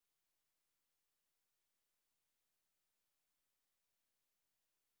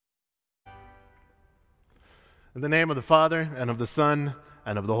In the name of the Father, and of the Son,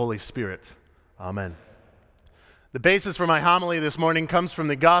 and of the Holy Spirit. Amen. The basis for my homily this morning comes from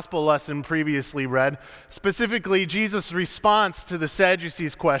the gospel lesson previously read, specifically Jesus' response to the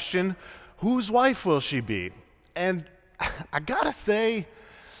Sadducees' question, whose wife will she be? And I gotta say,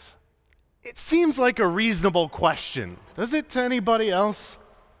 it seems like a reasonable question. Does it to anybody else?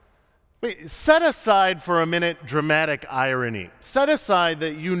 Wait, set aside for a minute dramatic irony. Set aside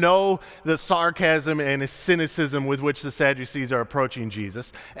that you know the sarcasm and cynicism with which the Sadducees are approaching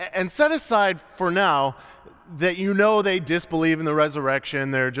Jesus. And set aside for now that you know they disbelieve in the resurrection.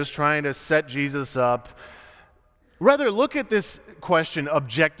 They're just trying to set Jesus up. Rather, look at this question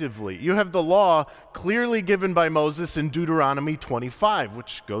objectively. You have the law clearly given by Moses in Deuteronomy 25,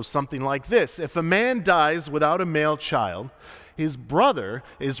 which goes something like this. If a man dies without a male child, his brother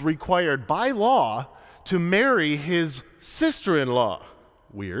is required by law to marry his sister-in-law.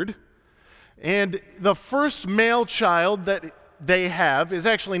 Weird. And the first male child that they have is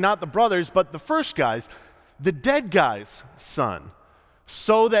actually not the brother's, but the first guy's, the dead guy's son,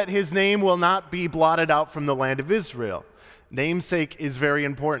 so that his name will not be blotted out from the land of Israel. Namesake is very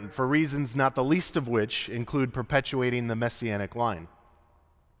important for reasons not the least of which include perpetuating the messianic line.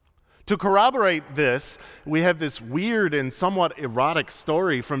 To corroborate this, we have this weird and somewhat erotic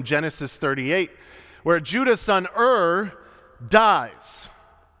story from Genesis 38, where Judah's son dies.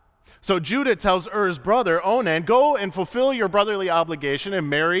 So Judah tells Er's brother, Onan, go and fulfill your brotherly obligation and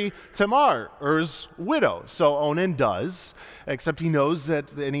marry Tamar, Er's widow. So Onan does, except he knows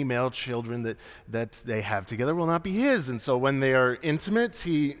that any male children that they have together will not be his. And so when they are intimate,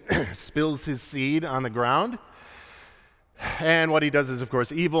 he spills his seed on the ground. And what he does is, of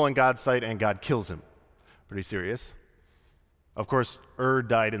course, evil in God's sight, and God kills him. Pretty serious. Of course,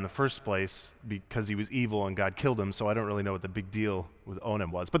 died in the first place because he was evil and God killed him, so I don't really know what the big deal with Onan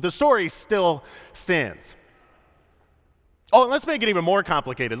was. But the story still stands. Oh, and let's make it even more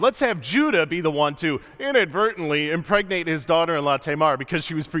complicated. Let's have Judah be the one to inadvertently impregnate his daughter-in-law Tamar because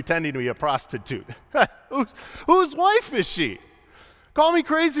she was pretending to be a prostitute. Whose wife is she? Call me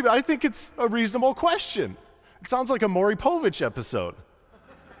crazy, but I think it's a reasonable question. It sounds like a Maury Povich episode.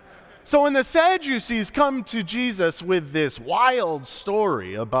 So when the Sadducees come to Jesus with this wild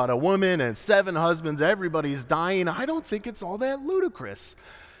story about a woman and 7 husbands, everybody's dying, I don't think it's all that ludicrous.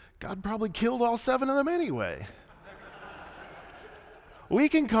 God probably killed all 7 of them anyway. We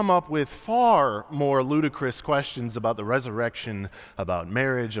can come up with far more ludicrous questions about the resurrection, about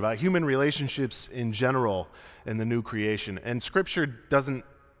marriage, about human relationships in general in the new creation, and Scripture doesn't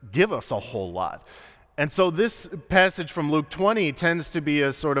give us a whole lot. And so this passage from Luke 20 tends to be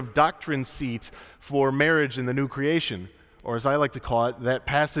a sort of doctrine seat for marriage in the new creation, or as I like to call it, that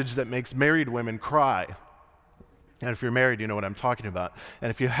passage that makes married women cry. And if you're married, you know what I'm talking about. And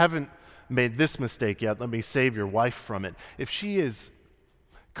if you haven't made this mistake yet, let me save your wife from it. If she is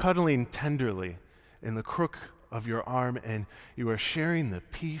cuddling tenderly in the crook of your arm and you are sharing the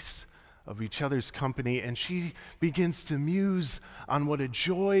peace of each other's company, and she begins to muse on what a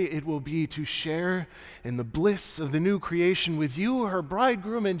joy it will be to share in the bliss of the new creation with you, her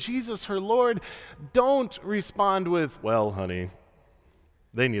bridegroom, and Jesus, her Lord, don't respond with, well, honey,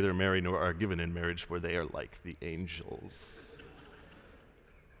 they neither marry nor are given in marriage, for they are like the angels.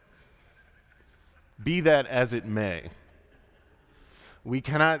 Be that as it may, we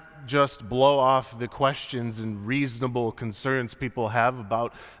cannot just blow off the questions and reasonable concerns people have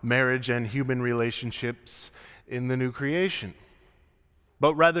about marriage and human relationships in the new creation,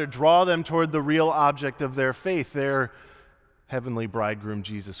 but rather draw them toward the real object of their faith, their heavenly bridegroom,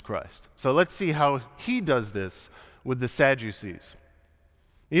 Jesus Christ. So let's see how he does this with the Sadducees.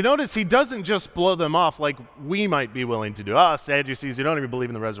 You notice he doesn't just blow them off like we might be willing to do. Sadducees, you don't even believe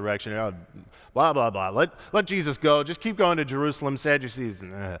in the resurrection. Blah, blah, blah. Let Jesus go. Just keep going to Jerusalem, Sadducees.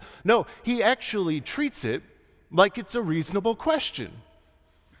 No, he actually treats it like it's a reasonable question.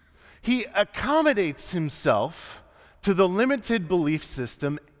 He accommodates himself to the limited belief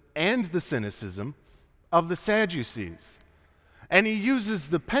system and the cynicism of the Sadducees. And he uses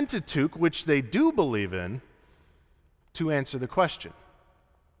the Pentateuch, which they do believe in, to answer the question.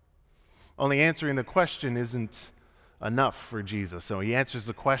 Only answering the question isn't enough for Jesus. So he answers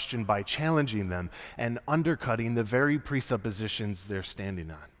the question by challenging them and undercutting the very presuppositions they're standing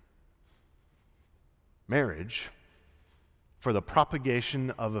on. Marriage, for the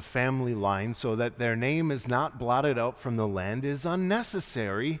propagation of a family line so that their name is not blotted out from the land, is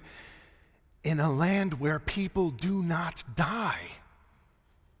unnecessary in a land where people do not die.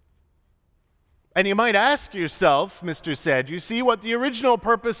 And you might ask yourself, Mr. Sadducee, what the original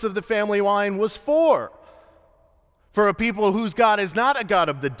purpose of the family line was for a people whose God is not a God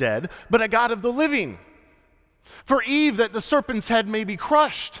of the dead, but a God of the living. For Eve, that the serpent's head may be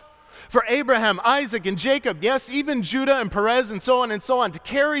crushed. For Abraham, Isaac, and Jacob, yes, even Judah and Perez and so on, to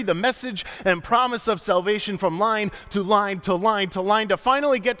carry the message and promise of salvation from line to line to line to line, to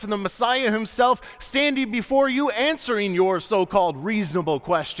finally get to the Messiah himself standing before you, answering your so-called reasonable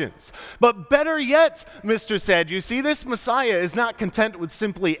questions. But better yet, Mr. Sadducee, this Messiah is not content with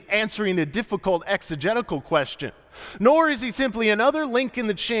simply answering a difficult exegetical question. Nor is he simply another link in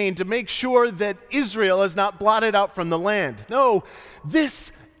the chain to make sure that Israel is not blotted out from the land. No,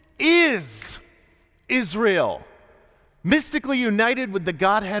 this is Israel, mystically united with the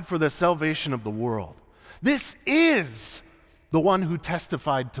Godhead for the salvation of the world. This is the one who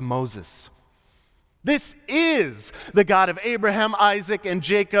testified to Moses. This is the God of Abraham, Isaac, and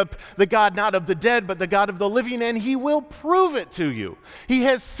Jacob, the God not of the dead, but the God of the living, and he will prove it to you. He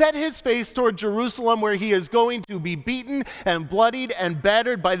has set his face toward Jerusalem, where he is going to be beaten and bloodied and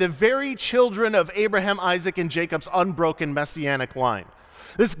battered by the very children of Abraham, Isaac, and Jacob's unbroken messianic line.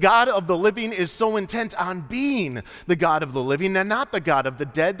 This God of the living is so intent on being the God of the living and not the God of the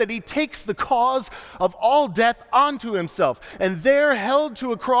dead that he takes the cause of all death onto himself. And there, held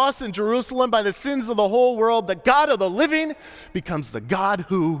to a cross in Jerusalem by the sins of the whole world, the God of the living becomes the God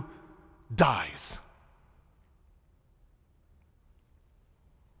who dies.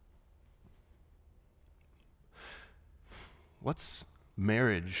 What's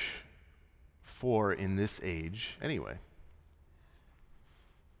marriage for in this age anyway?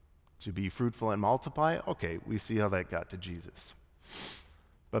 To be fruitful and multiply? Okay, we see how that got to Jesus.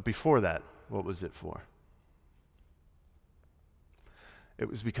 But before that, what was it for? It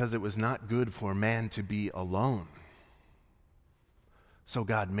was because it was not good for man to be alone. So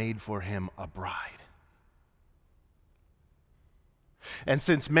God made for him a bride. And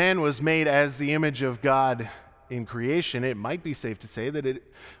since man was made as the image of God in creation, it might be safe to say that it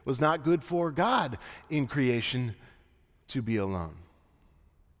was not good for God in creation to be alone.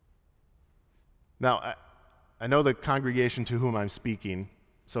 Now, I know the congregation to whom I'm speaking,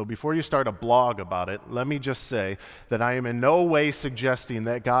 so before you start a blog about it, let me just say that I am in no way suggesting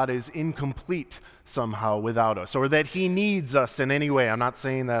that God is incomplete somehow without us, or that he needs us in any way. I'm not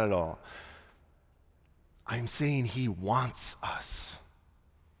saying that at all. I'm saying he wants us,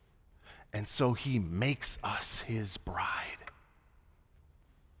 and so he makes us his bride.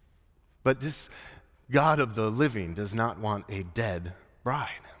 But this God of the living does not want a dead bride.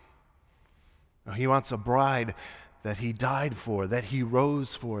 No, he wants a bride that he died for, that he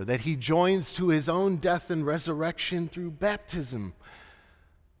rose for, that he joins to his own death and resurrection through baptism.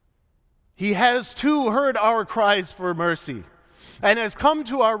 He has too heard our cries for mercy and has come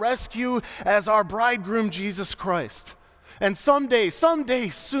to our rescue as our bridegroom, Jesus Christ. And someday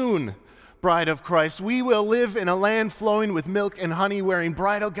soon, bride of Christ, we will live in a land flowing with milk and honey, wearing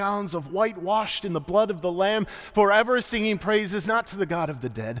bridal gowns of white washed in the blood of the Lamb, forever singing praises not to the God of the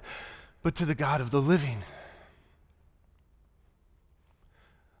dead, but to the God of the living.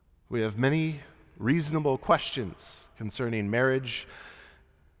 We have many reasonable questions concerning marriage,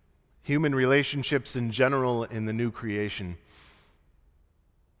 human relationships in general in the new creation.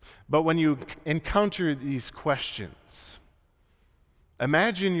 But when you encounter these questions,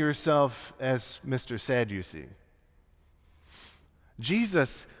 imagine yourself as Mr. Sadducee.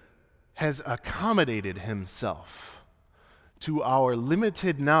 Jesus has accommodated himself to our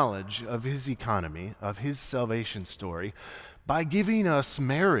limited knowledge of his economy, of his salvation story, by giving us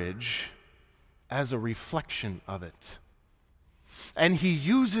marriage as a reflection of it. And he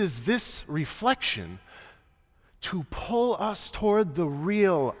uses this reflection to pull us toward the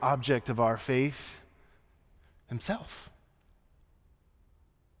real object of our faith, himself.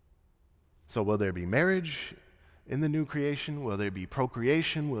 So will there be marriage in the new creation? Will there be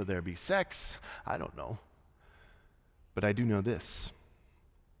procreation? Will there be sex? I don't know. But I do know this: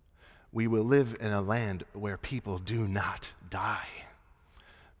 we will live in a land where people do not die,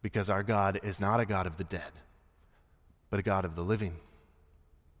 because our God is not a God of the dead, but a God of the living.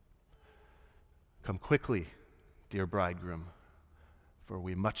 Come quickly, dear bridegroom, for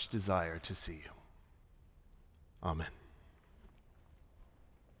we much desire to see you. Amen.